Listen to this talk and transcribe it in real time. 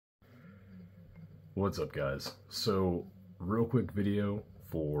What's up, guys? So, real quick video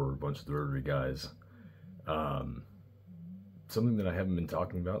for a bunch of the Rotary guys. Something that I haven't been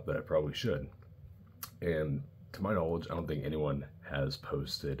talking about that I probably should. And to my knowledge, I don't think anyone has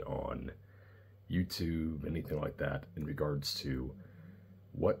posted on YouTube, anything like that, in regards to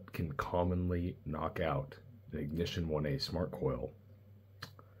what can commonly knock out an IGNition-1-A smart coil.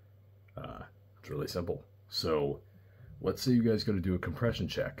 It's really simple. So, let's say you guys go to do a compression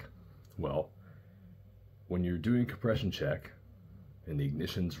check. Well, when you're doing a compression check and the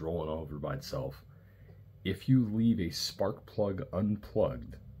ignition's rolling over by itself, if you leave a spark plug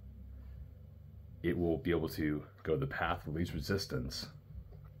unplugged, it will be able to go the path of least resistance,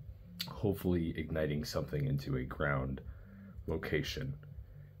 hopefully igniting something into a ground location,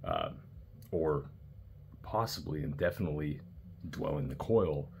 or possibly and definitely dwelling the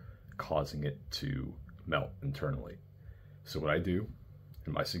coil, causing it to melt internally. So what I do,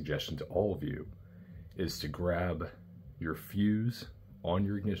 and my suggestion to all of you, is to grab your fuse on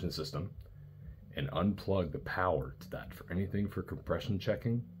your ignition system and unplug the power to that for anything for compression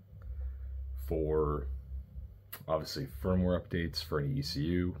checking, for obviously firmware updates for any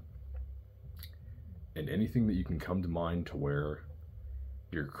ECU, and anything that you can come to mind to where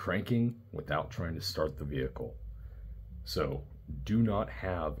you're cranking without trying to start the vehicle. So do not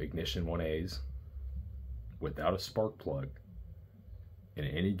have IGNition-1-As without a spark plug in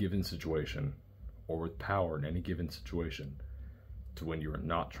any given situation, or with power in any given situation, to when you are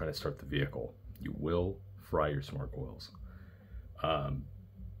not trying to start the vehicle. You will fry your smart coils.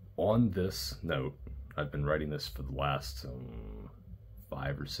 On this note, I've been writing this for the last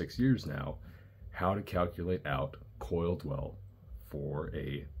 5 or 6 years now, how to calculate out coil dwell for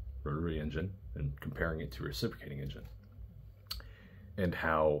a rotary engine and comparing it to a reciprocating engine. And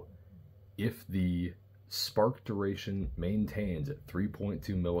how, if the spark duration maintains at 3.2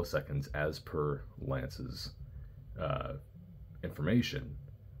 milliseconds as per Lance's information,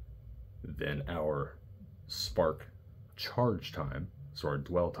 then our spark charge time, so our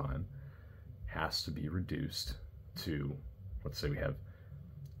dwell time, has to be reduced to, let's say we have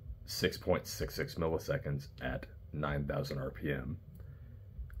 6.66 milliseconds at 9,000 RPM.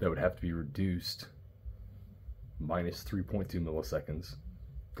 That would have to be reduced minus 3.2 milliseconds,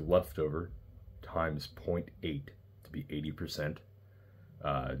 the leftover, times 0.8 to be 80%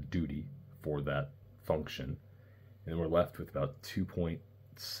 duty for that function. And then we're left with about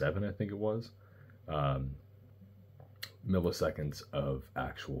 2.7, I think it was, milliseconds of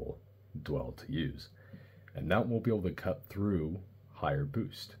actual dwell to use. And that won't be able to cut through higher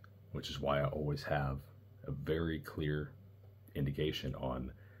boost, which is why I always have a very clear indication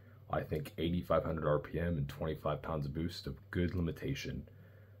on, I think, 8,500 RPM and 25 pounds of boost of good limitation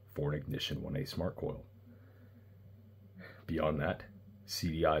for an IGNition-1-A smart coil. Beyond that,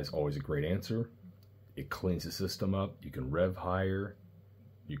 CDI is always a great answer. It cleans the system up. You can rev higher.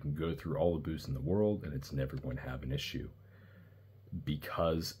 You can go through all the boost in the world, and it's never going to have an issue,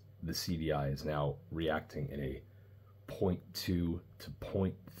 because the CDI is now reacting in a 0.2 to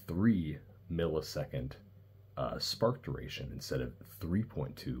 0.3 millisecond spark duration instead of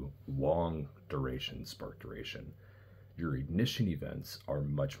 3.2 long duration spark duration. Your ignition events are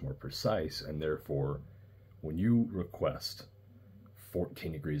much more precise, and therefore when you request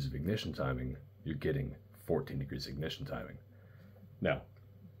 14 degrees of ignition timing, you're getting 14 degrees of ignition timing. Now,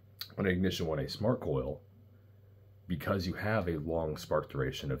 on an IGNition-1-A smart coil, because you have a long spark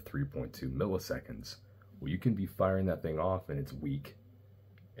duration of 3.2 milliseconds, well, you can be firing that thing off and it's weak,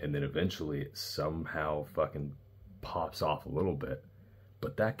 and then eventually it somehow fucking pops off a little bit,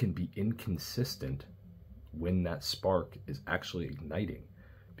 but that can be inconsistent when that spark is actually igniting,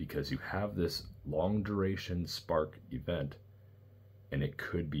 because you have this long duration spark event, and it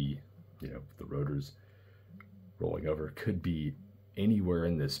could be, you know, the rotors rolling over, could be anywhere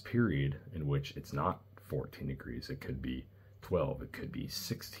in this period in which it's not 14 degrees. It could be 12, it could be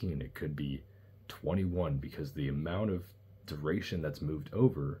 16, it could be 21, because the amount of duration that's moved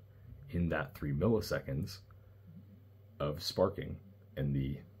over in that 3 milliseconds of sparking and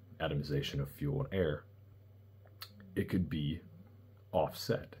the atomization of fuel and air, it could be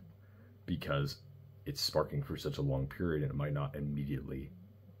offset because it's sparking for such a long period, and it might not immediately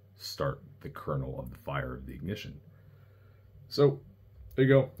start the kernel of the fire of the ignition. So there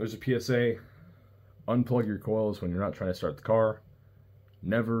you go. There's a PSA. Unplug your coils when you're not trying to start the car.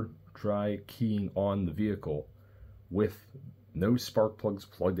 Never try keying on the vehicle with no spark plugs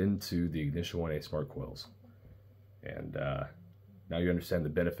plugged into the IGNition-1-A smart coils. And now you understand the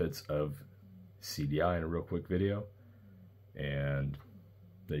benefits of CDI in a real quick video. And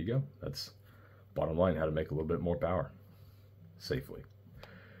there you go. That's bottom line, how to make a little bit more power safely.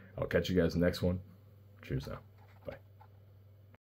 I'll catch you guys in the next one. Cheers now.